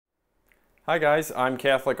Hi guys, I'm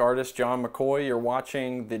Catholic artist John McCoy. You're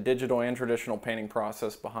watching the digital and traditional painting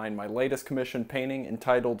process behind my latest commissioned painting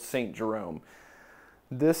entitled Saint Jerome.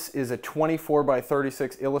 This is a 24 by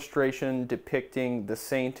 36 illustration depicting the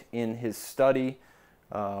saint in his study,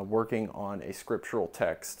 working on a scriptural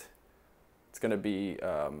text. It's going to be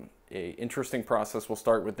an interesting process. We'll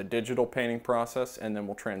start with the digital painting process and then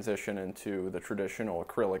we'll transition into the traditional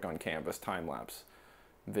acrylic on canvas time-lapse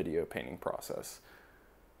video painting process.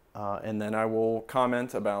 And then I will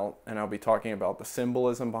comment about, and I'll be talking about the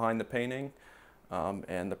symbolism behind the painting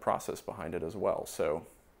and the process behind it as well. So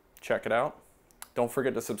check it out. Don't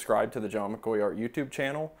forget to subscribe to the John McCoy Art YouTube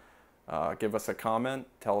channel. Give us a comment.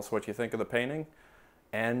 Tell us what you think of the painting.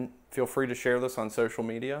 And feel free to share this on social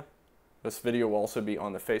media. This video will also be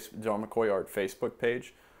on the John McCoy Art Facebook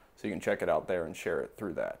page, so you can check it out there and share it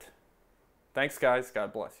through that. Thanks, guys.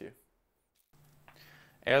 God bless you.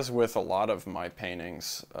 As with a lot of my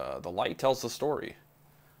paintings, the light tells the story.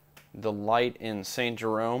 The light in Saint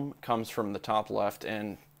Jerome comes from the top left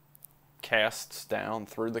and casts down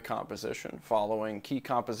through the composition, following key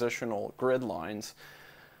compositional grid lines.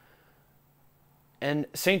 And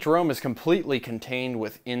Saint Jerome is completely contained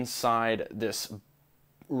inside this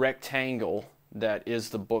rectangle that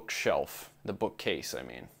is the bookshelf, the bookcase, I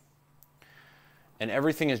mean. And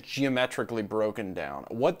everything is geometrically broken down.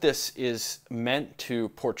 What this is meant to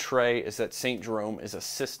portray is that Saint Jerome is a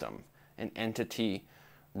system, an entity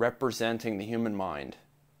representing the human mind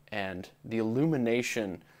and the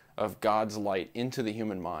illumination of God's light into the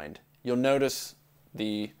human mind. You'll notice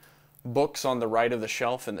the books on the right of the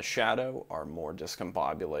shelf in the shadow are more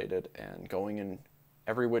discombobulated and going in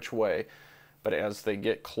every which way, but as they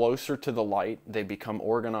get closer to the light, they become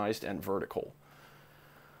organized and vertical.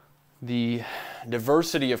 The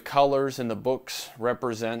diversity of colors in the books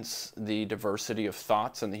represents the diversity of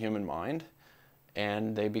thoughts in the human mind,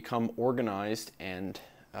 and they become organized and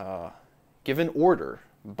given order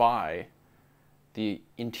by the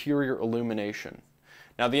interior illumination.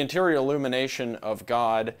 Now, the interior illumination of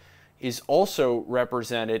God is also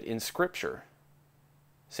represented in Scripture.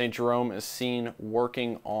 Saint Jerome is seen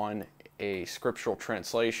working on a scriptural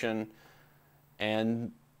translation,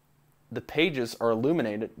 and the pages are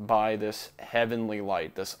illuminated by this heavenly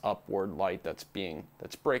light, this upward light that's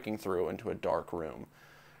breaking through into a dark room.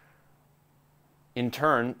 In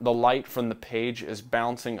turn, the light from the page is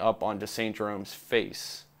bouncing up onto Saint Jerome's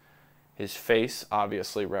face. His face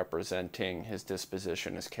obviously representing his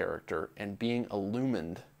disposition, his character, and being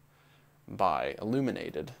illuminated by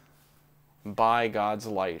God's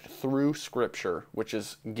light through Scripture, which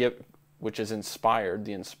is inspired,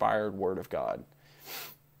 the inspired Word of God.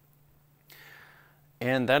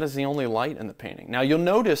 And that is the only light in the painting. Now you'll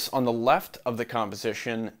notice on the left of the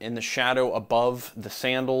composition, in the shadow above the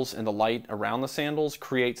sandals and the light around the sandals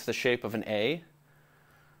creates the shape of an A,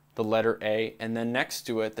 the letter A, and then next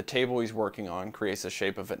to it, the table he's working on creates the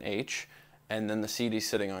shape of an H, and then the seat he's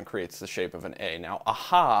sitting on creates the shape of an A. Now,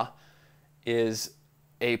 aha is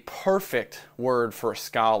a perfect word for a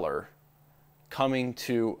scholar coming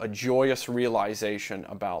to a joyous realization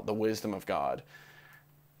about the wisdom of God.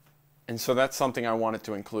 And so that's something I wanted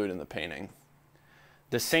to include in the painting.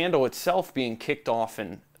 The sandal itself being kicked off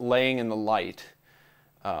and laying in the light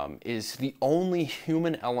is the only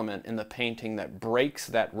human element in the painting that breaks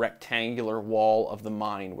that rectangular wall of the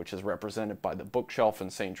mind, which is represented by the bookshelf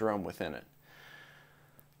and Saint Jerome within it.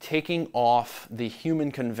 Taking off the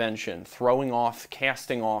human convention,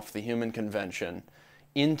 casting off the human convention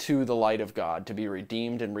into the light of God to be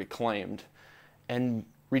redeemed and reclaimed, and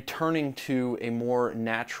returning to a more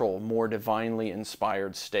natural, more divinely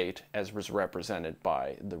inspired state as was represented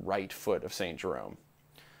by the right foot of Saint Jerome.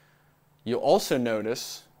 You'll also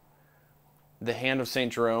notice the hand of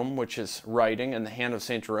Saint Jerome, which is writing, and the hand of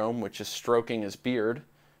Saint Jerome, which is stroking his beard.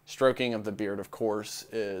 Stroking of the beard, of course,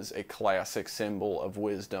 is a classic symbol of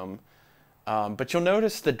wisdom. But you'll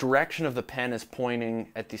notice the direction of the pen is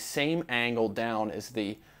pointing at the same angle down as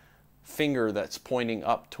the finger that's pointing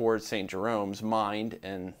up towards Saint Jerome's mind,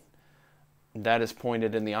 and that is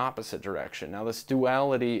pointed in the opposite direction. Now, this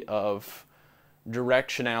duality of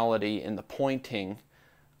directionality in the pointing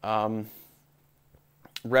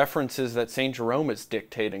references that Saint Jerome is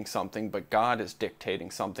dictating something, but God is dictating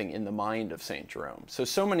something in the mind of Saint Jerome.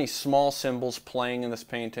 So many small symbols playing in this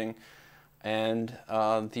painting, and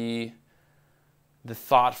the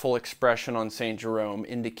thoughtful expression on Saint Jerome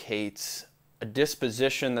indicates a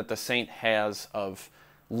disposition that the saint has of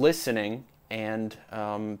listening and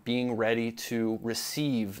being ready to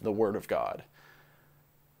receive the Word of God.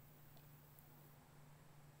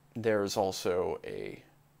 There's also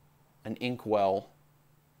an inkwell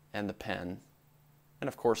and the pen and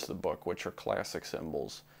of course the book, which are classic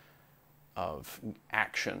symbols of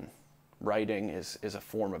action. Writing is a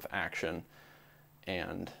form of action,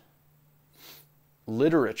 and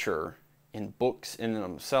literature in books in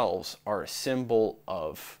themselves are a symbol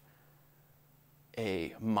of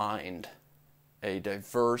a mind, a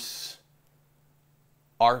diverse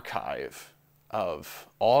archive of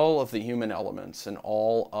all of the human elements and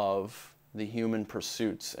all of the human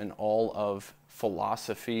pursuits and all of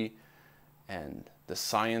philosophy and the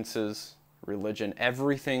sciences, religion,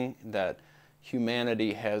 everything that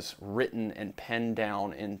humanity has written and penned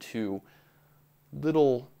down into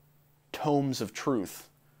little tomes of truth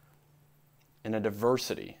in a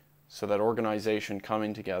diversity. So that organization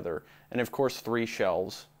coming together, and of course 3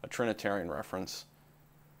 shelves, a Trinitarian reference,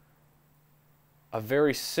 a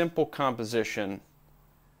very simple composition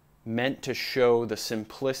meant to show the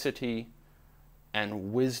simplicity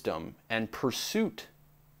and wisdom and pursuit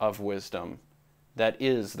of wisdom that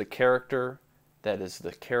is the character,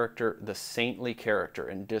 the saintly character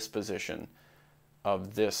and disposition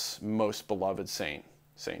of this most beloved saint,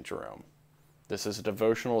 Saint Jerome. This is a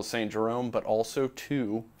devotional to Saint Jerome, but also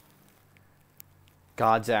to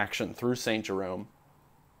God's action through Saint Jerome.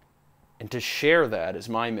 And to share that is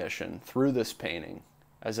my mission through this painting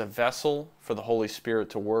as a vessel for the Holy Spirit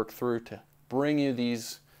to work through to bring you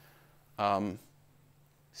these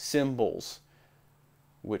symbols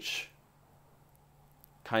which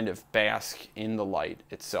kind of bask in the light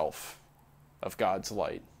itself of God's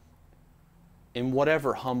light in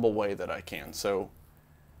whatever humble way that I can. So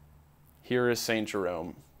here is Saint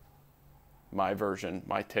Jerome, my version,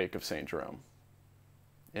 my take of Saint Jerome.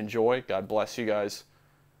 Enjoy. God bless you guys.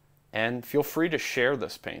 And feel free to share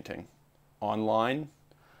this painting online.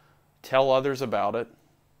 Tell others about it.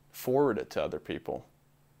 Forward it to other people.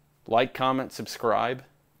 Like, comment, subscribe.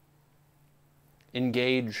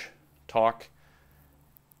 Engage, talk,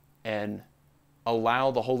 and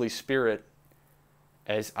allow the Holy Spirit,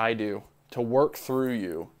 as I do, to work through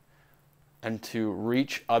you and to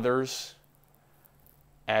reach others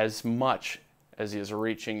as much as He is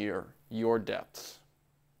reaching your depths.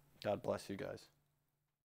 God bless you guys.